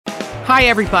Hi,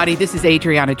 everybody. This is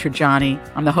Adriana Trajani.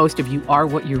 I'm the host of You Are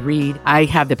What You Read. I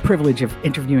have the privilege of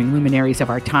interviewing luminaries of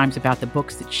our times about the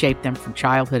books that shaped them from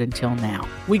childhood until now.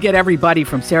 We get everybody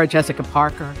from Sarah Jessica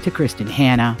Parker to Kristen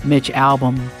Hanna, Mitch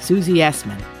Albom, Susie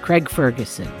Essman, Craig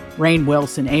Ferguson, Rainn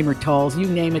Wilson, Amor Tolls, you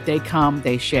name it, they come,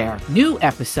 they share. New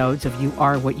episodes of You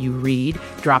Are What You Read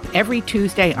drop every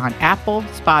Tuesday on Apple,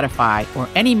 Spotify, or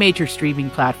any major streaming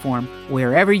platform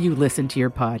wherever you listen to your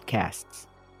podcasts.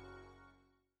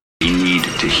 You need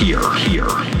to hear.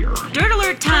 Dirt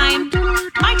Alert time.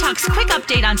 My Talk's quick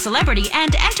update on celebrity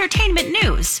and entertainment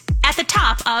news at the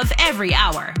top of every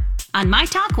hour on My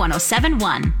Talk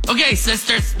 107.1. Okay,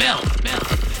 sister, spill.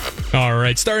 All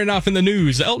right, starting off in the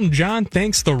news, Elton John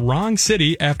thanks the wrong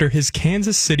city after his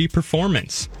Kansas City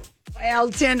performance.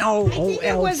 Elton, I think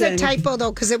it was a typo,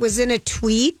 though, because it was in a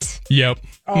tweet. Yep.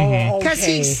 Because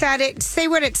he said it. Say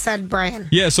what it said, Brian.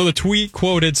 Yeah, so the tweet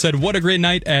quoted said, "What a great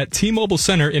night at T-Mobile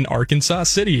Center in Arkansas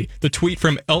City." The tweet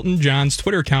from Elton John's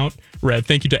Twitter account read,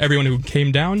 "Thank you to everyone who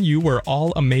came down. You were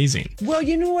all amazing." Well,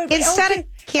 you know what? Instead of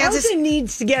Kansas, Elton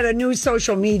needs to get a new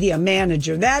social media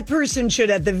manager. That person should,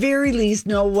 at the very least,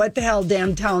 know what the hell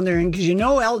damn town they're in, because you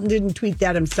know Elton didn't tweet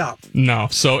that himself. No,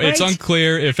 so Right? it's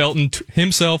unclear if Elton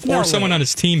himself or someone on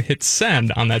his team hit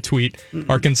send on that tweet.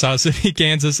 Arkansas City,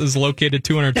 Kansas is located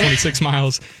 226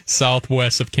 miles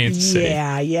southwest of Kansas City.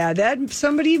 Yeah, that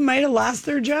somebody might have lost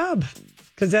their job.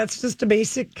 Because that's just a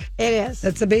basic. It is.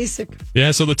 That's a basic. Yeah,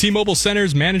 so the T-Mobile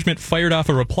Center's management fired off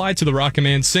a reply to the Rock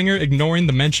Command singer, ignoring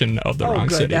the mention of the wrong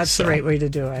good. city. That's the right way to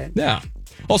do it. Yeah.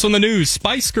 Also in the news,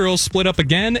 Spice Girls split up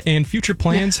again, and future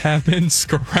plans have been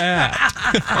scrapped.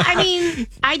 I mean,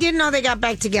 I didn't know they got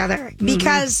back together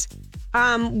because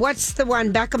what's the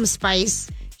one, Beckham Spice?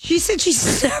 She said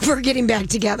she's never getting back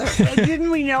together.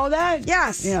 Didn't we know that?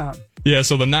 Yes. Yeah. Yeah,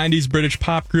 so the 90s British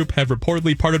pop group have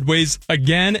reportedly parted ways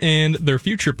again, and their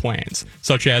future plans,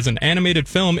 such as an animated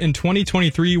film in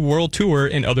 2023 world tour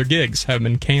and other gigs, have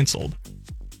been canceled.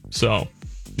 So,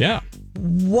 yeah.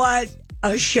 What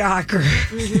a shocker.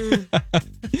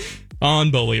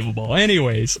 Unbelievable.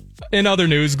 Anyways, in other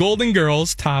news, Golden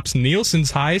Girls tops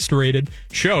Nielsen's highest rated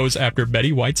shows after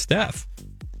Betty White's death.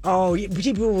 Oh,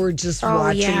 people were just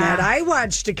watching that. I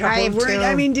watched a couple.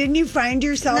 I mean, didn't you find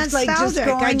yourself like just going?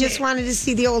 I just wanted to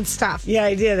see the old stuff. Yeah,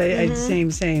 I did.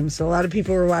 Same. So a lot of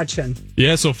people were watching.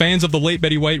 Yeah, so fans of the late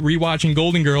Betty White rewatching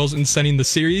Golden Girls and sending the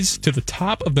series to the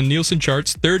top of the Nielsen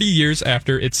charts 30 years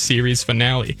after its series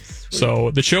finale. Sweet.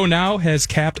 So the show now has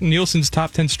capped Nielsen's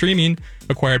top 10 streaming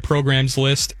acquired programs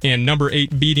list, and number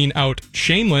 8 beating out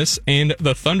Shameless and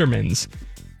The Thundermans.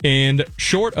 And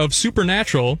short of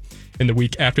Supernatural in the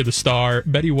week after the star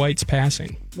Betty White's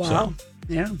passing. Wow. So.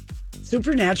 Yeah.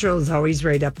 Supernatural is always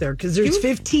right up there because there's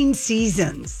 15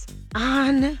 seasons.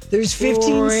 There's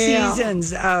 15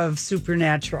 seasons of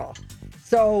Supernatural.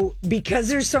 So because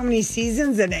there's so many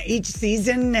seasons and each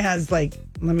season has, like,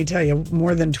 let me tell you,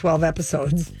 more than 12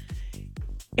 episodes.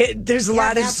 There's a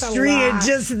lot of streaming.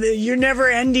 You're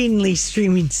never endingly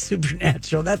streaming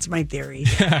Supernatural. That's my theory.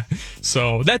 Yeah.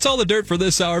 So that's all the dirt for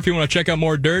this hour. If you want to check out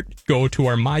more dirt, go to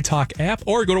our MyTalk app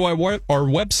or go to our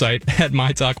website at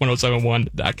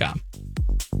mytalk1071.com.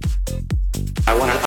 I want